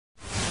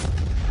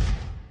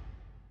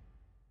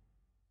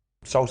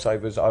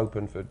Soulsavers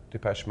opened for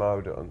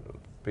Depeche-Mode on a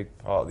big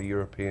part of the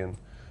European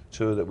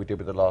tour that we did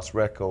with the last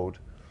record,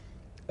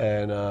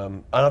 and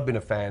I've been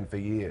a fan for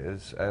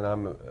years, and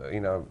I'm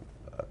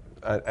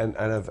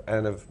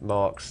and of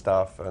Mark's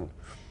stuff, and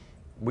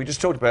we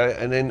just talked about it,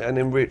 and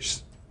then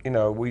Rich,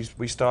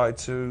 we started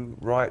to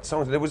write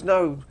songs. There was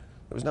no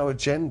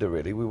agenda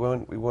really. We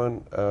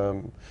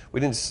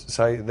didn't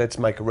say let's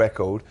make a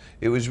record.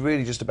 It was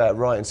really just about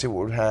writing, see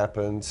what would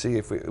happen, see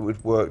if it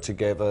would work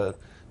together.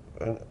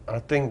 And I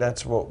think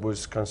that's what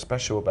was kind of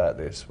special about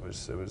this.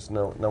 There was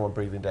no one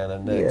breathing down our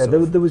necks. Yeah,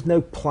 there was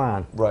no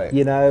plan. Right.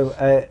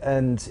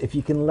 And if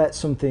you can let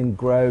something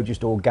grow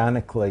just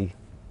organically,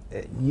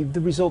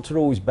 the results are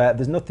always better.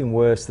 There's nothing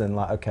worse than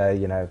like,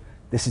 okay,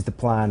 this is the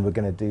plan, we're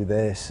going to do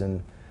this,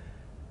 and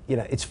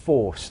it's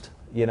forced.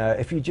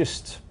 If you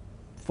just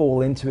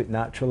fall into it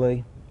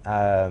naturally,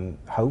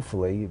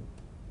 hopefully,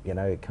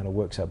 it kind of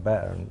works out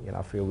better. And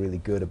I feel really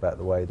good about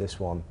the way this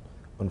one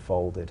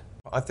unfolded.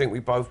 I think we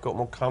both got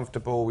more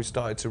comfortable. We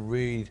started to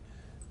read,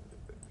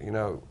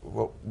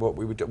 what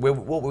we would do,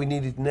 what we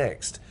needed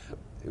next.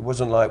 It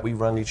wasn't like we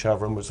rang each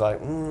other and was like,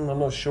 I'm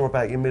not sure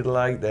about your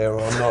middle eight there,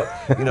 or I'm not,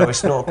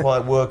 it's not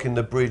quite working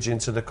the bridge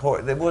into the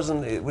chorus. It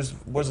wasn't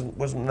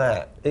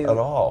that at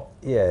all.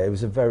 Yeah, it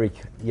was a very,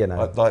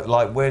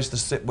 like where's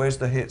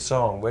the hit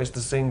song? Where's the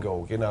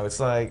single? It's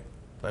like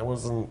that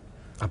wasn't.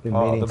 I've been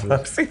meaning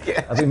to speak to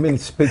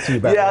you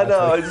about that. Yeah, I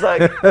know. It's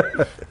like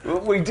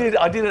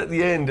I did at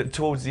the end,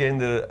 towards the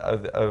end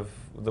of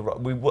the.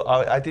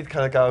 I did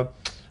kind of go.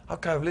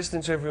 Okay,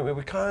 listening to everything,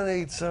 we kind of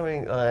need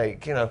something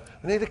like, we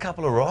need a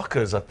couple of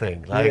rockers, I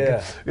think.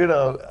 But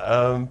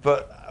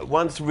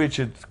once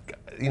Richard,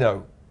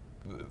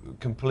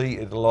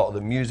 completed a lot of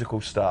the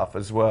musical stuff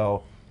as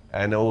well,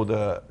 and all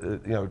the,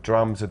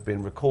 drums had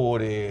been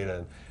recorded,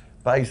 and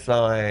bass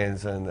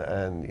lines, and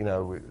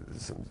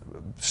some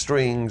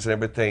strings and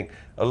everything,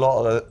 a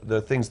lot of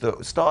the things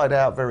that started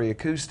out very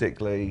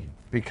acoustically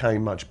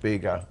became much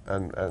bigger,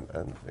 and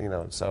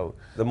so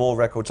the more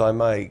records I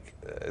make,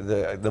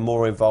 the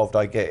more involved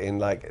I get in,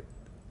 like,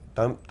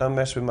 don't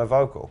mess with my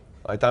vocal.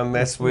 I don't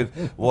mess with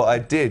what I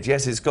did.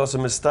 Yes, it's got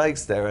some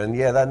mistakes there, and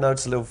yeah, that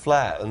note's a little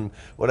flat and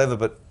whatever,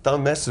 but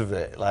don't mess with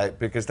it,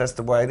 because that's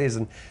the way it is.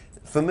 And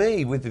for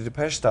me, with the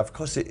Depeche stuff,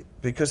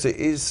 because it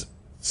is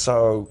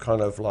so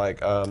kind of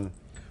like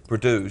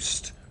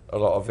produced, a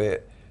lot of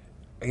it,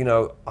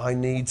 I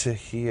need to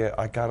hear.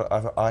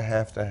 I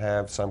have to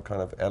have some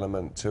kind of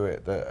element to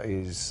it that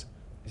is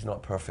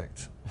not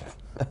perfect.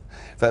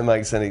 If that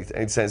makes any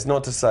sense.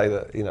 Not to say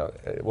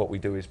that what we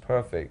do is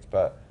perfect,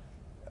 but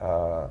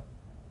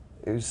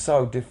it was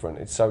so different.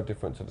 It's so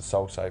different to the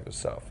Soulsavers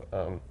stuff.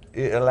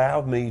 It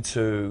allowed me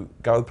to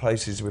go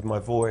places with my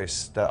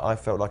voice that I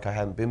felt like I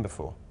hadn't been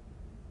before,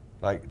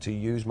 like to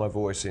use my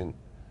voice in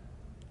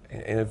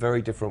a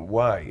very different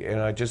way,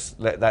 and I just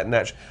let that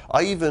natural.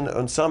 I even,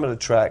 on some of the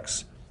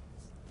tracks,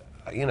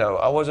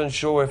 I wasn't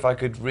sure if I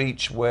could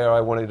reach where I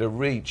wanted to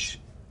reach,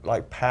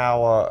 like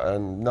power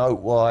and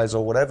note-wise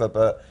or whatever,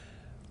 but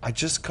I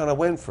just kind of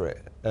went for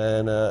it,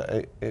 and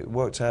it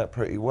worked out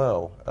pretty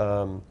well.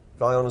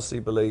 I honestly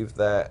believe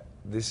that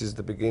this is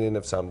the beginning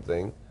of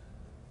something,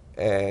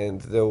 and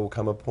there will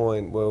come a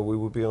point where we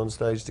will be on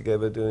stage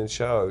together doing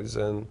shows,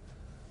 and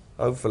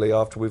hopefully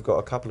after we've got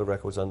a couple of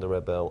records under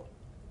our belt.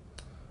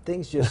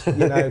 Things just,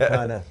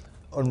 kind of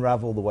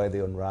unravel the way they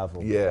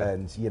unravel. Yeah.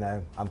 And,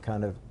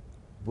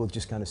 we'll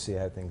just kind of see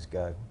how things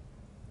go.